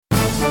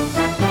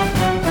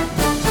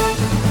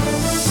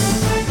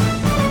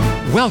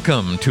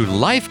Welcome to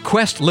Life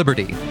Quest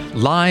Liberty,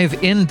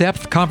 live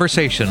in-depth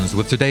conversations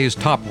with today's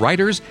top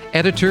writers,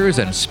 editors,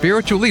 and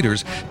spiritual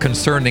leaders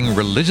concerning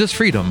religious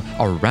freedom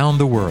around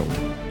the world.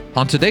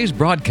 On today's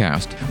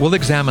broadcast, we'll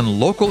examine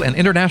local and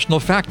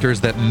international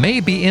factors that may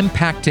be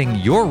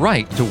impacting your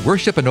right to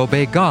worship and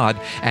obey God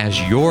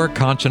as your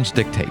conscience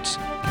dictates.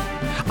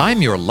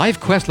 I'm your Life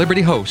Quest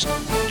Liberty host,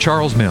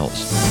 Charles Mills.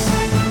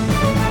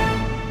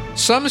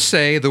 Some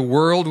say the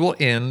world will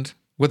end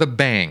with a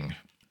bang.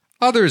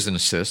 Others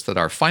insist that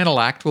our final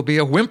act will be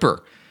a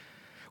whimper.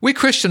 We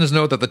Christians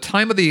know that the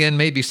time of the end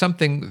may be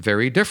something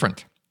very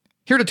different.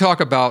 Here to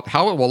talk about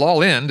how it will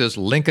all end is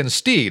Lincoln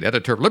Steed,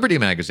 editor of Liberty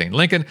Magazine.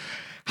 Lincoln,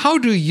 how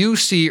do you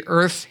see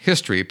Earth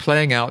history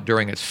playing out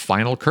during its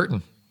final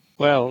curtain?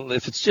 Well,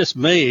 if it's just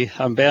me,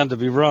 I'm bound to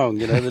be wrong.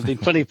 There've been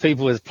plenty of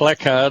people with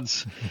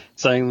placards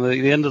saying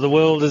the end of the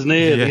world is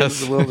near, the end of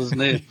the world is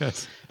near.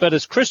 Yes. But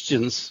as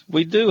Christians,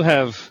 we do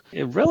have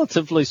a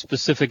relatively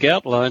specific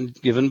outline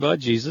given by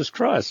Jesus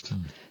Christ.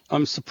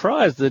 I'm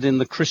surprised that in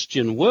the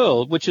Christian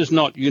world, which is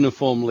not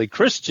uniformly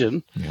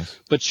Christian,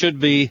 but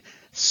should be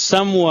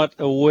somewhat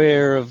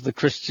aware of the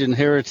Christian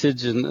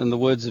heritage and the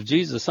words of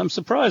Jesus, I'm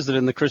surprised that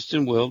in the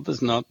Christian world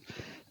there's not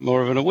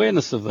more of an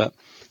awareness of that.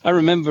 I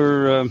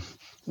remember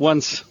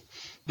once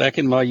back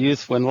in my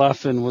youth when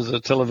Laugh-In was a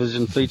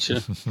television feature.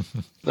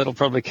 That'll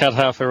probably cut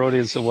half our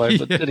audience away,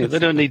 but anyway, they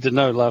don't need to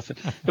know Laugh-In.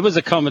 It was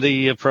a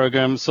comedy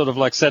program, sort of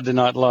like Saturday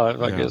Night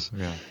Live, I guess.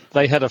 Yeah.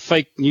 They had a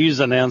fake news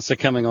announcer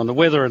coming on, the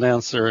weather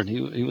announcer, and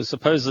he was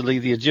supposedly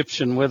the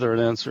Egyptian weather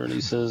announcer, and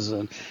he says,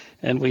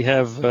 and we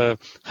have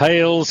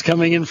hails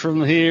coming in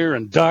from here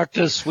and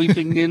darkness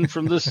sweeping in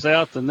from the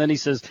south, and then he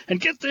says,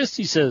 and get this,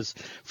 he says,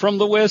 from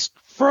the west,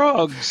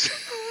 frogs.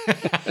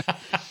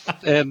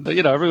 And,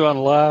 everyone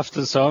laughed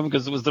and so on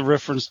because it was the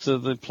reference to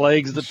the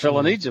plagues that fell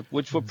on Egypt,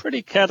 which were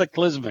pretty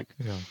cataclysmic.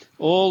 Yeah.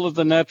 All of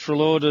the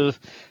natural order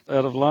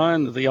out of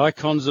line, the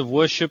icons of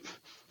worship,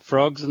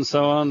 frogs and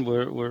so on,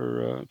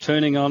 were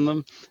turning on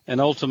them,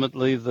 and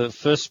ultimately the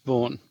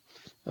firstborn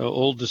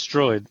all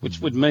destroyed,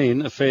 which would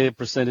mean a fair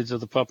percentage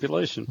of the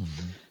population.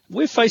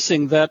 We're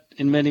facing that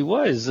in many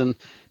ways, and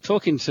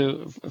talking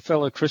to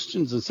fellow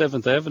Christians and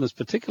Seventh Adventists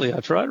particularly, I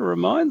try to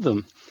remind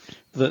them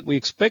that we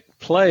expect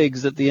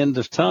plagues at the end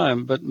of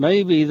time, but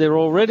maybe they're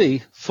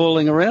already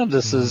falling around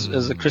us,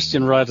 as a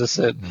Christian writer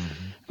said.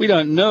 We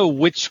don't know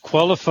which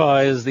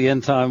qualify as the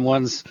end time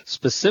ones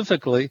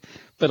specifically,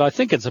 but I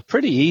think it's a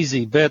pretty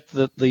easy bet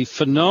that the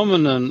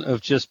phenomenon of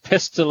just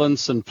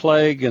pestilence and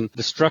plague and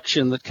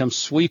destruction that comes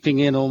sweeping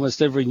in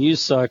almost every news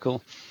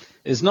cycle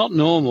is not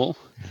normal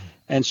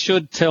and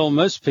should tell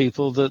most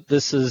people that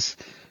this is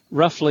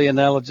roughly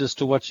analogous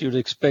to what you'd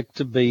expect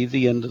to be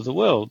the end of the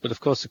world. But, of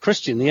course, a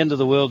Christian, the end of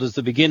the world is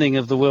the beginning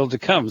of the world to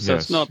come. So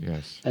it's not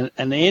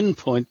an end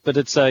point, but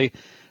it's a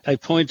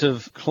point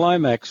of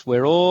climax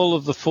where all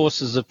of the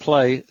forces at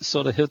play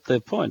sort of hit their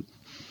point.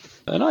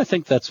 And I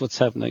think that's what's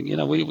happening.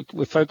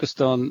 We're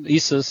focused on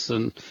ISIS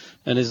and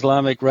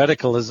Islamic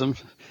radicalism.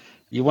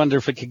 You wonder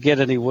if it could get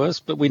any worse,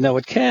 but we know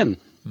it can.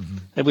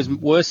 It was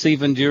worse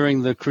even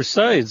during the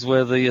Crusades,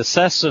 where the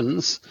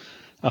assassins,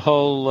 a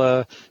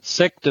whole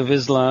sect of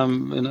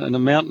Islam in a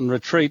mountain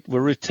retreat,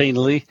 were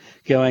routinely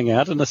going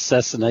out and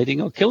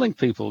assassinating or killing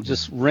people,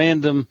 just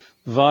random,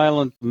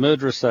 violent,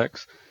 murderous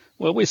acts.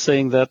 Well, we're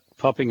seeing that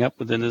popping up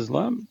within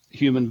Islam.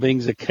 Human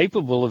beings are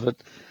capable of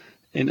it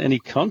in any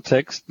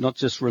context, not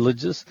just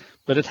religious,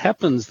 but it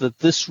happens that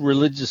this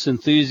religious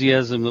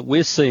enthusiasm that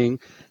we're seeing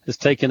has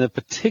taken a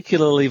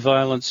particularly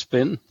violent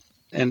spin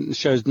and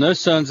shows no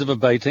signs of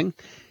abating.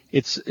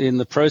 It's in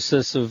the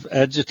process of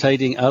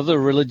agitating other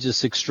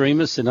religious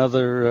extremists in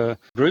other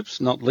groups,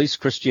 not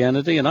least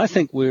Christianity. And I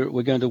think we're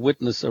going to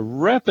witness a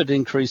rapid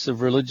increase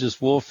of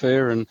religious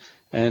warfare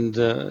and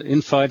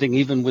infighting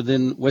even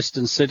within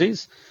Western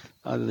cities.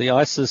 The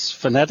ISIS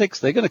fanatics,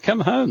 they're going to come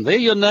home. They're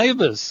your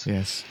neighbors.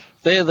 Yes.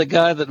 They're the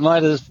guy that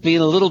might have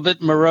been a little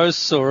bit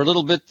morose or a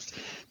little bit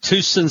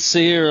too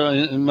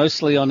sincere,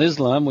 mostly on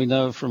Islam, we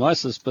know from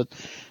ISIS, but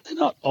they're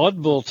not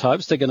oddball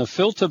types. They're going to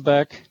filter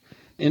back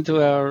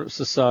into our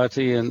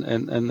society, and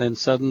then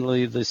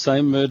suddenly the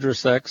same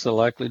murderous acts are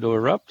likely to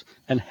erupt.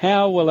 And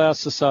how will our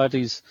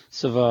societies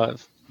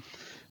survive?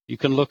 You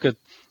can look at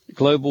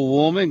global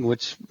warming,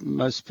 which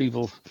most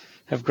people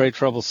have great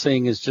trouble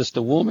seeing as just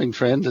a warming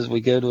trend as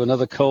we go to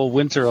another cold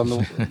winter on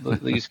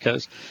the East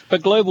Coast.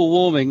 But global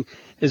warming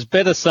is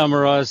better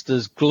summarized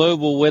as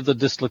global weather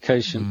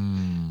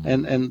dislocation.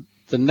 And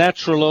the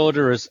natural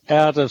order is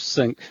out of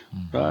sync,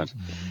 right?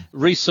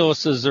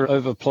 Resources are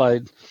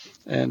overplayed,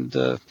 and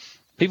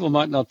people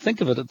might not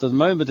think of it at the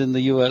moment in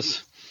the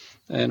U.S.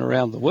 and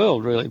around the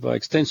world, really, by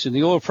extension.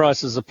 The oil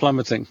prices are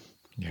plummeting.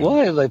 Yeah.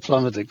 Why are they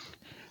plummeting?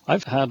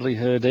 I've hardly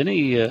heard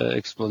any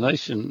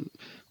explanation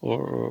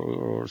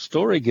or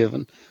story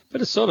given,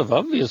 but it's sort of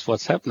obvious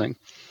what's happening.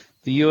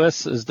 The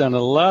U.S. has done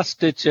a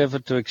last-ditch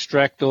effort to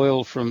extract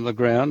oil from the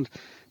ground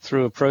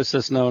through a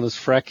process known as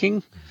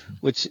fracking,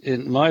 which,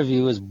 in my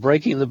view, is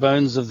breaking the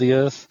bones of the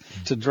earth.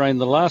 To drain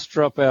the last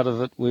drop out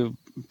of it, we're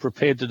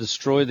prepared to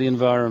destroy the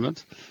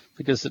environment.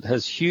 because it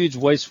has huge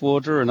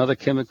wastewater and other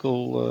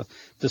chemical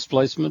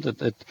displacement.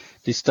 It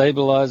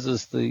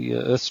destabilizes the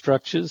earth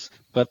structures.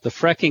 But the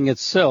fracking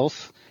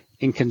itself,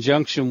 in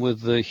conjunction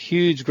with the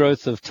huge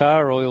growth of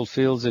tar oil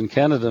fields in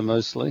Canada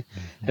mostly,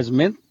 has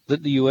meant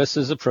that the U.S.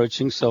 is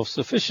approaching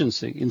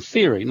self-sufficiency, in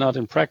theory, not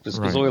in practice,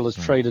 because oil is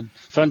traded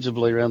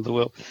fungibly around the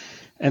world.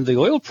 And the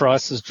oil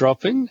price is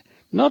dropping,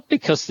 not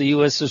because the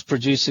U.S. is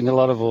producing a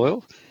lot of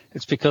oil.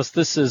 It's because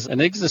this is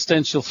an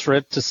existential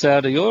threat to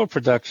Saudi oil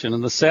production.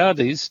 And the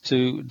Saudis,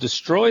 to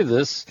destroy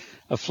this,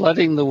 are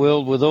flooding the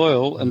world with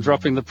oil and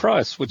dropping the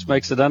price, which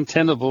makes it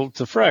untenable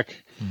to frack.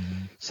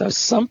 So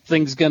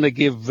something's going to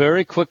give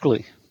very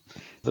quickly.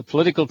 The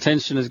political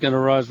tension is going to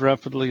rise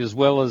rapidly, as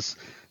well as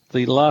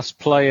the last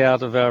play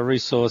out of our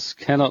resource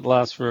cannot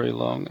last very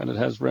long, and it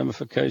has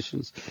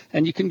ramifications.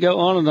 And you can go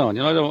on and on.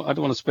 You know, I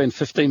don't want to spend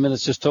 15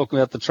 minutes just talking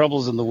about the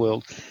troubles in the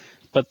world,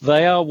 but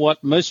they are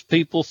what most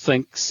people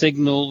think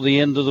signal the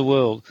end of the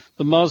world.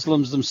 The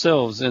Muslims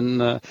themselves in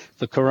the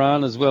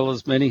Quran, as well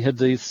as many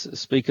hadiths,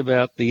 speak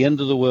about the end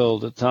of the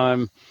world, a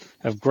time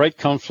of great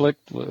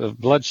conflict, of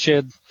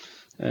bloodshed.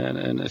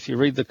 And if you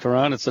read the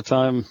Quran, it's a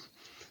time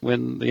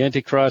when the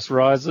Antichrist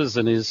rises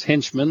and his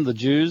henchmen, the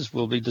Jews,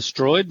 will be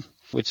destroyed,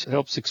 which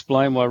helps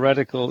explain why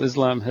radical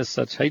Islam has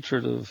such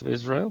hatred of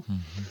Israel.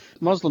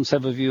 Muslims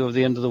have a view of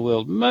the end of the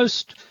world.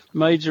 Most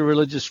major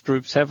religious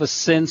groups have a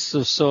sense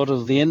of sort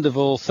of the end of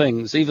all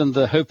things. Even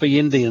the Hopi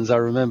Indians, I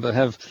remember,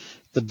 have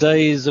the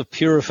days of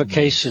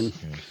purification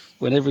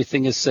when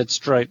everything is set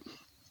straight.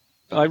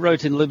 I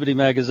wrote in Liberty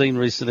Magazine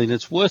recently, and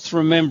it's worth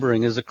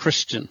remembering as a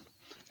Christian,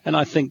 and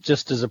I think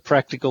just as a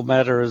practical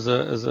matter, as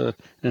an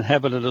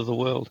inhabitant of the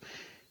world,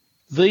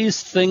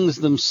 these things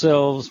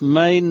themselves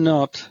may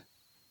not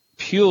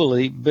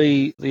purely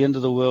be the end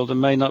of the world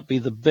and may not be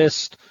the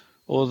best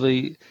or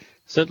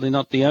certainly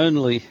not the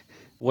only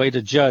way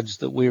to judge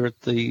that we're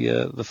at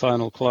the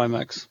final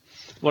climax.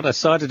 What I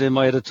cited in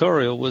my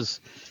editorial was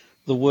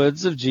the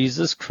words of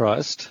Jesus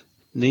Christ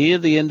near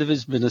the end of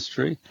his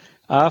ministry,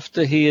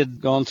 after he had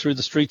gone through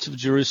the streets of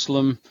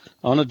Jerusalem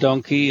on a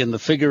donkey in the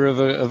figure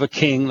of a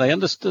king.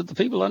 The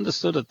people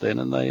understood it then,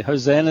 and they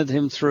hosanned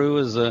him through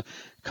as a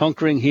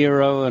conquering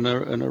hero and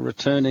a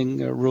returning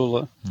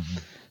ruler,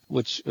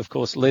 which, of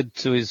course, led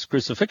to his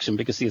crucifixion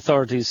because the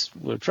authorities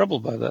were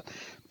troubled by that.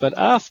 But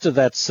after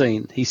that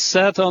scene, he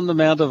sat on the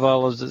Mount of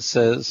Olives, it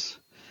says,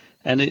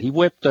 and he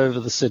wept over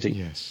the city.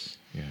 Yes.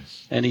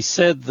 And he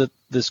said that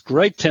this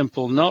great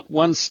temple, not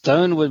one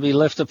stone would be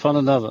left upon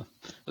another.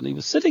 And he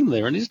was sitting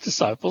there, and his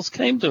disciples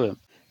came to him,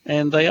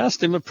 and they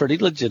asked him a pretty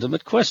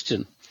legitimate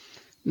question,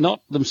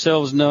 not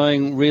themselves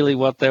knowing really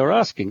what they were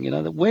asking. You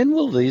know, that when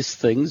will these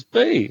things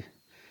be?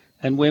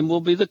 And when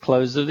will be the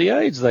close of the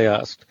age, they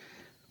asked.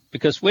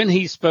 Because when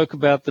he spoke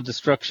about the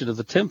destruction of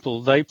the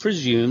temple, they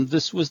presumed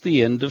this was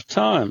the end of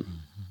time.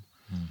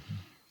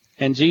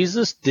 And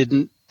Jesus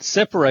didn't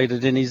separate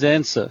it in his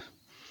answer.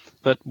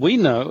 But we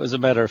know, as a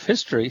matter of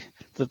history,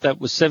 that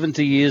was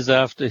 70 years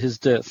after his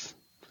death,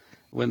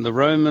 when the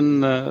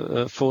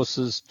Roman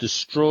forces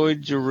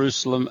destroyed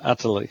Jerusalem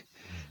utterly.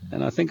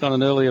 And I think on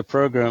an earlier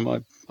program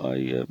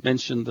I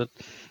mentioned that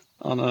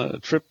on a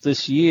trip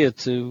this year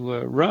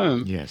to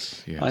Rome,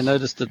 I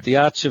noticed that the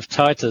Arch of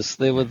Titus,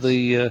 there were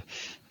the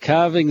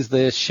carvings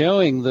there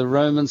showing the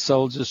Roman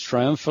soldiers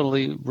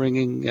triumphantly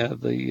bringing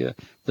the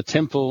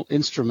temple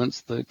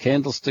instruments, the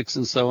candlesticks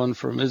and so on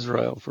from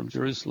Israel, from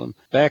Jerusalem,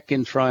 back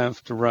in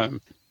triumph to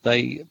Rome.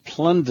 They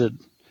plundered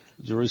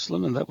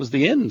Jerusalem, and that was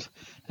the end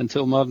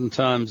until modern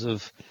times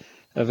of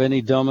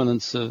any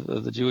dominance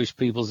of the Jewish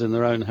peoples in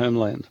their own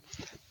homeland.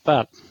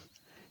 But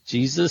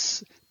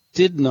Jesus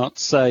did not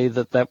say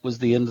that was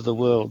the end of the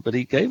world, but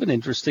he gave an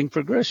interesting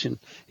progression.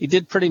 He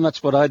did pretty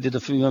much what I did a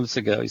few months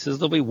ago. He says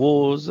there'll be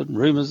wars and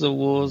rumors of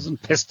wars and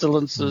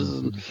pestilences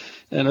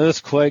and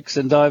earthquakes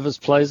in diverse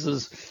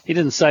places. He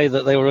didn't say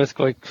that they were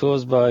earthquakes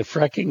caused by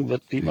fracking,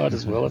 but he might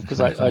as well have, because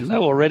I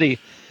know already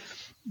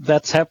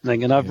that's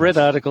happening, and I've read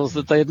articles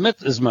that they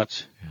admit as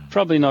much.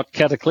 Probably not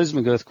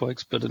cataclysmic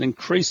earthquakes, but an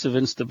increase of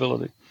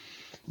instability.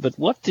 But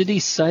what did he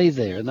say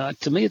there? And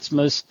to me it's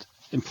most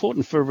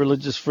important for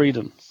religious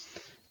freedom.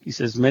 He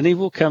says, many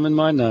will come in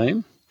my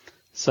name,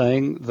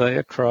 saying they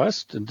are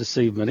Christ, and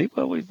deceive many.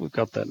 Well, we've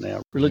got that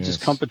now. Religious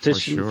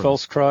competition,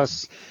 false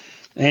Christs,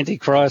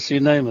 antichrist, you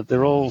name it.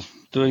 They're all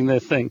doing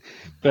their thing.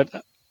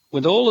 But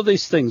with all of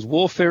these things,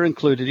 warfare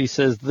included, he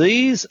says,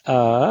 these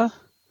are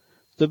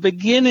the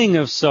beginning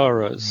of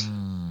sorrows.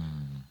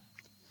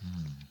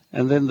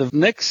 And then the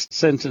next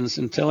sentence,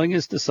 in telling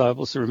his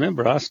disciples,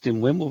 remember, asked him,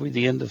 when will be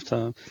the end of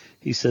time?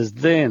 He says,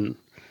 then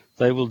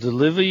they will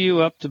deliver you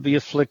up to be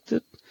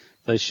afflicted.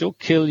 They shall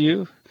kill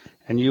you,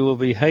 and you will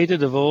be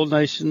hated of all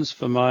nations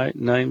for my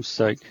name's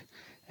sake.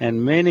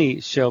 And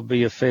many shall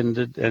be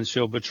offended, and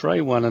shall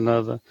betray one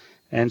another,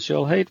 and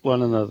shall hate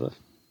one another.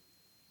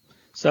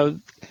 So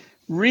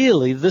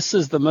really, this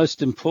is the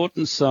most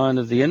important sign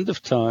of the end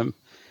of time,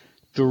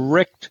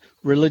 direct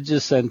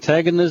religious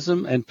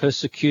antagonism and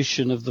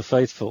persecution of the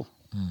faithful.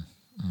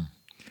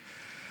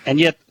 And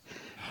yet,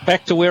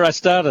 back to where I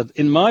started,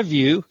 in my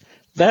view,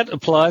 that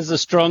applies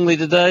as strongly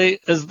today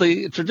as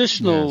the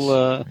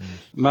traditional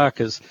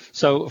markers.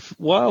 So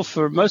while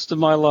for most of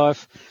my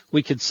life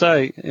we could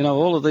say,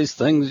 all of these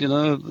things,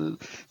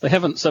 they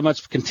haven't so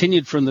much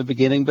continued from the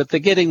beginning, but they're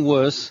getting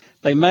worse.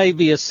 They may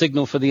be a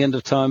signal for the end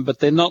of time, but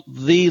they're not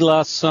the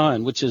last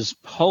sign, which is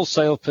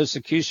wholesale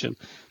persecution.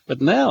 But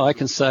now I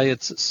can say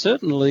it's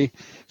certainly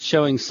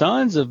showing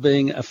signs of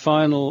being a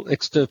final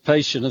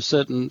extirpation of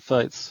certain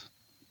faiths.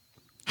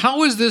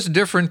 How is this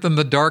different than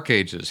the Dark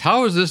Ages?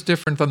 How is this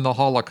different than the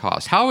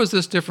Holocaust? How is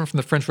this different from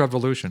the French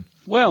Revolution?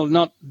 Well,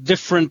 not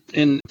different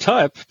in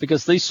type,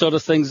 because these sort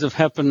of things have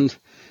happened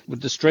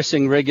with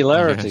distressing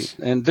regularity. Yes.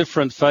 And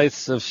different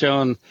faiths have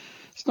shown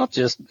it's not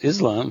just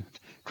Islam.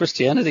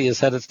 Christianity has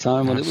had its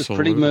time when it was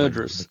pretty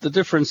murderous. The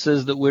difference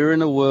is that we're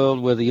in a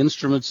world where the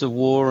instruments of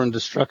war and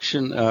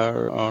destruction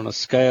are on a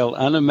scale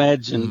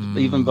unimagined,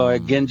 even by a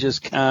Genghis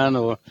Khan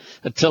or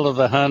Attila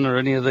the Hun or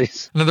any of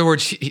these. In other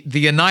words,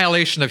 the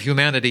annihilation of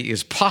humanity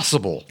is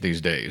possible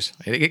these days.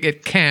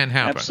 It can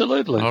happen.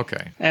 Absolutely.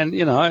 Okay. And,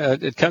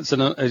 it comes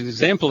an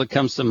example that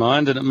comes to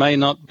mind, and it may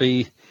not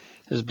be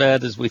as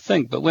bad as we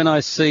think, but when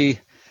I see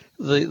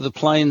the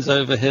planes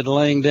overhead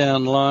laying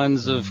down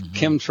lines of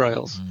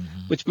chemtrails,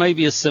 which may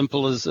be as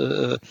simple as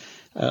a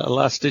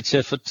last-ditch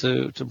effort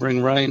to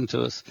bring rain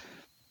to us.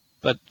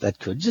 But that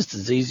could just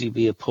as easily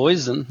be a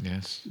poison.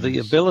 Yes. The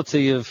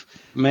ability of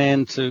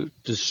man to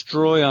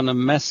destroy on a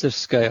massive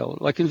scale,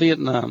 like in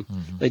Vietnam.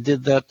 They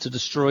did that to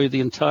destroy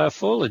the entire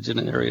foliage in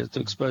an area to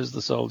expose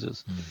the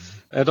soldiers.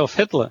 Adolf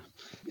Hitler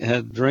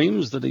had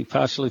dreams that he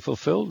partially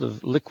fulfilled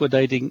of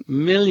liquidating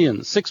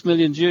 6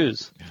 million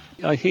Jews.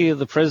 I hear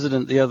the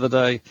president the other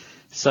day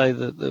say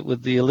that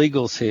with the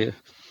illegals here,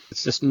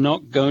 it's just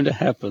not going to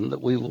happen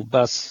that we will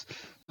bus.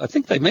 I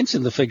think they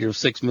mentioned the figure of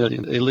 6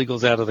 million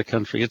illegals out of the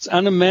country. It's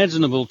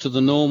unimaginable to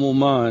the normal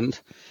mind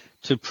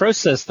to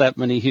process that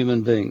many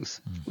human beings.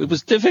 It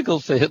was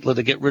difficult for Hitler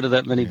to get rid of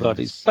that many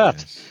bodies.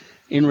 But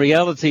in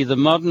reality, the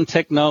modern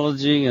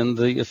technology and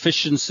the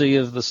efficiency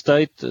of the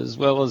state, as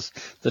well as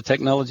the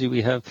technology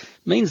we have,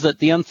 means that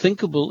the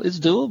unthinkable is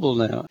doable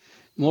now.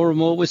 More and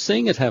more we're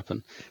seeing it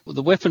happen.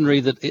 The weaponry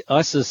that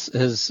ISIS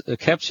has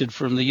captured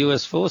from the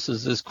U.S.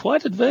 forces is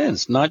quite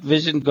advanced. Night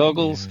vision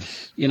goggles,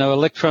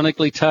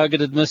 electronically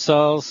targeted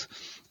missiles.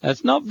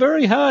 It's not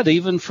very hard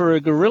even for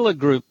a guerrilla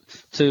group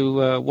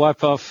to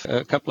wipe off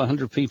a couple of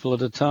hundred people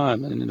at a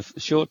time. And in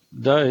short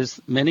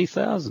days, many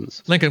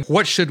thousands. Lincoln,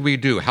 what should we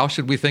do? How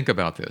should we think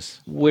about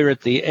this? We're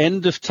at the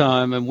end of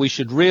time, and we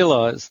should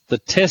realize the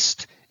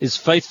test is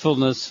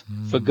faithfulness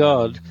for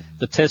God.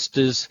 The test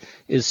is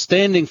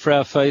standing for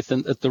our faith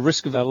and at the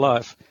risk of our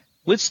life.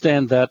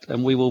 Withstand that,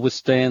 and we will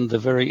withstand the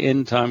very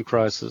end time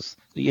crisis,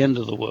 the end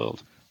of the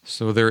world.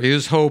 So there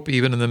is hope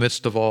even in the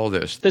midst of all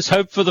this. There's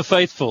hope for the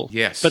faithful.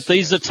 Yes. But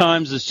these are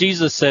times, as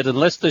Jesus said,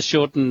 unless they're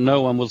shortened,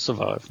 no one will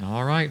survive.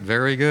 All right.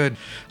 Very good.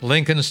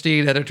 Lincoln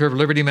Steed, editor of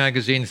Liberty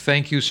Magazine,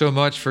 thank you so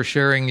much for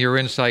sharing your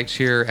insights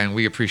here, and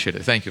we appreciate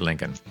it. Thank you,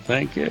 Lincoln.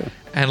 Thank you.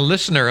 And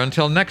listener,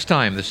 until next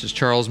time, this is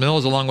Charles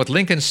Mills along with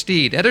Lincoln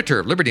Steed, editor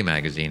of Liberty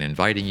Magazine,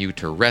 inviting you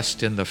to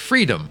rest in the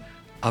freedom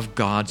of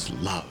God's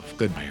love.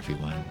 Goodbye,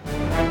 everyone.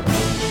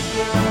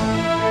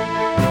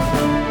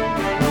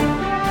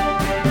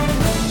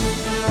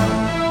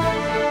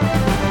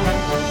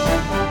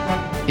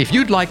 If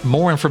you'd like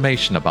more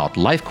information about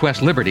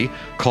LifeQuest Liberty,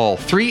 call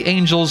Three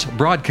Angels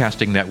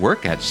Broadcasting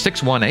Network at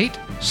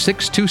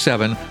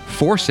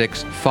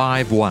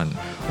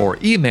 618-627-4651 or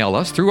email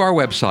us through our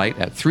website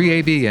at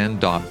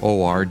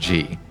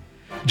 3abn.org.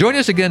 Join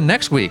us again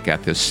next week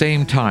at this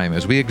same time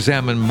as we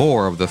examine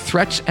more of the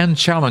threats and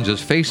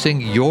challenges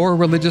facing your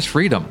religious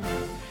freedom.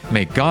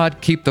 May God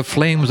keep the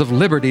flames of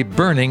liberty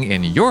burning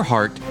in your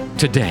heart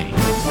today.